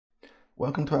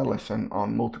Welcome to our lesson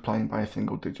on multiplying by a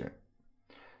single digit.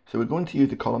 So we're going to use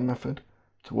the column method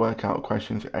to work out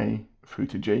questions A through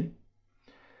to G.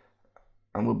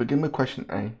 And we'll begin with question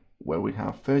A, where we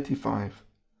have 35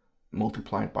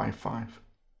 multiplied by 5.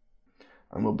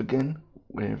 And we'll begin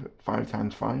with 5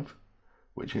 times 5,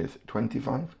 which is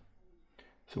 25.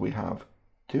 So we have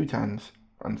 2 tens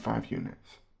and 5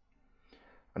 units.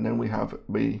 And then we have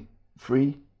the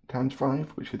 3 times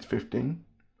 5, which is 15.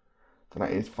 So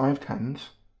that is 5 tens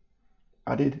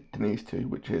added to these two,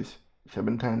 which is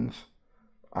 7 tens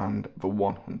and the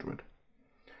 100.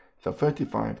 So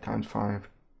 35 times 5,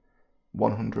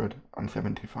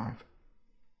 175.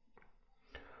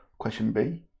 Question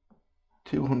B,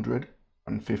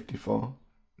 254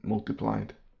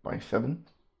 multiplied by 7.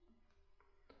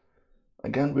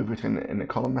 Again, we've written it in the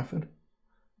column method.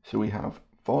 So we have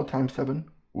 4 times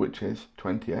 7, which is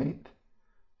 28,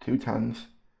 2 tens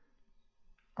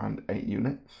and 8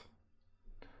 units.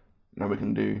 Now we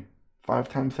can do 5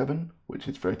 times 7, which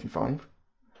is 35,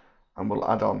 and we'll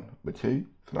add on the 2,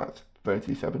 so that's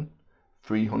 37,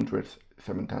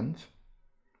 307 tens.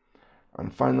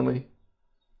 And finally,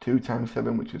 2 times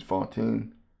 7, which is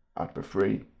 14, add the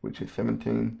 3, which is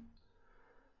 17,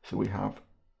 so we have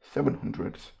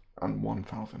 700s and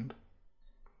 1,000.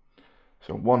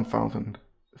 So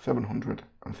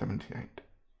 1,778.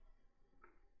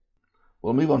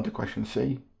 We'll move on to question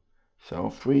C.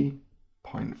 So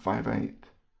 3.58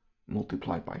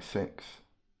 multiplied by 6.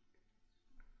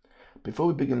 Before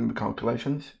we begin the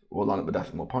calculations, we'll line up the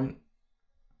decimal point.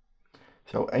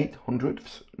 So 8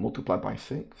 hundredths multiplied by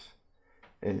 6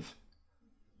 is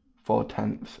 4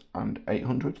 tenths and 8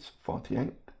 hundredths,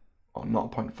 48, or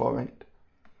 0.48.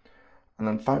 And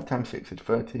then 5 times 6 is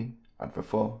 30, add the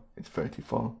 4 is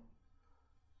 34.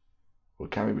 We'll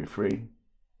carry the 3,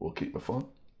 we'll keep the 4.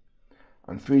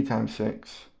 And 3 times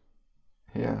 6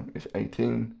 here is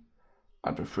 18,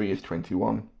 add the 3 is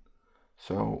 21,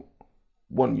 so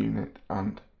 1 unit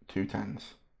and 2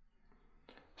 tens,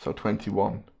 so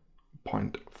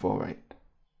 21.48.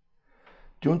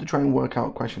 Do you want to try and work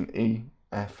out question E,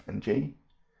 F and G?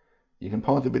 You can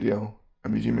pause the video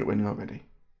and resume it when you're ready.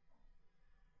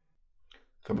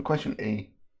 So for question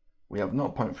E, we have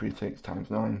 0.36 times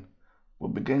 9. We'll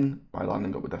begin by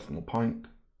lining up the decimal point.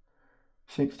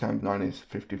 6 times 9 is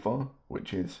 54,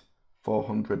 which is 4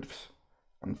 hundredths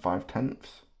and 5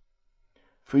 tenths.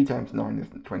 3 times 9 is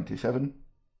 27,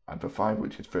 add the 5,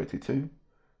 which is 32,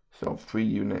 so 3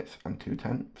 units and 2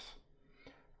 tenths.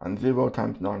 And 0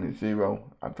 times 9 is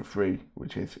 0, add the 3,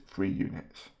 which is 3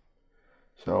 units,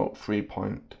 so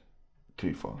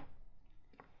 3.24.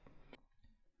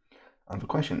 And for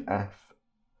question F,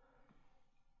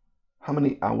 how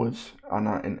many hours are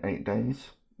there in 8 days?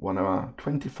 Well, there are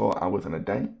 24 hours in a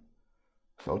day,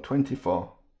 so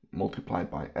 24 multiplied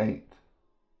by 8.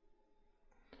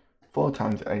 4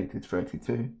 times 8 is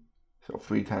 32, so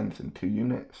 3 tenths and 2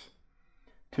 units.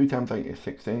 2 times 8 is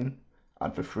 16,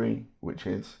 add the 3, which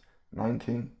is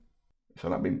 19, so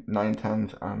that'd be 9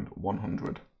 tenths and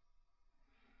 100.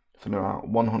 So there are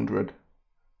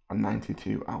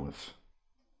 192 hours.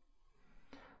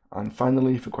 And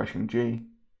finally, for question G,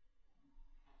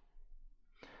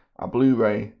 a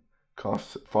Blu-ray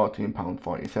costs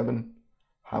 £14.47.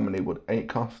 How many would 8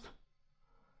 cost?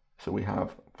 So we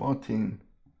have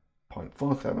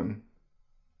 14.47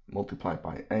 multiplied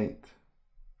by 8.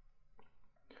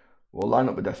 We'll line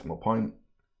up the decimal point.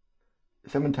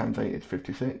 7 times 8 is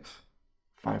 56.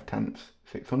 5 tenths,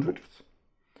 6 hundredths.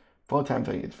 4 times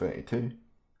 8 is 32.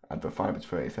 Add the 5 is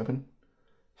 37.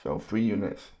 So 3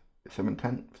 units, 7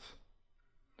 tenths.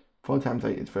 4 times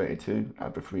 8 is 32.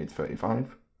 Add the 3 is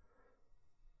 35.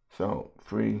 So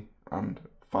 3 and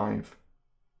 5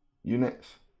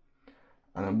 units.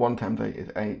 And then 1 times 8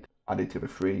 is 8. Added to the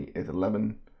 3 is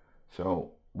 11.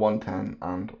 So 110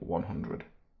 and 100.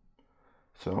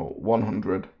 So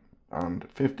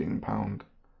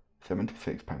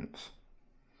 £115.76.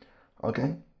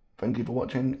 Okay, thank you for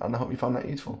watching and I hope you found that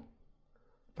useful.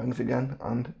 Thanks again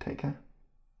and take care.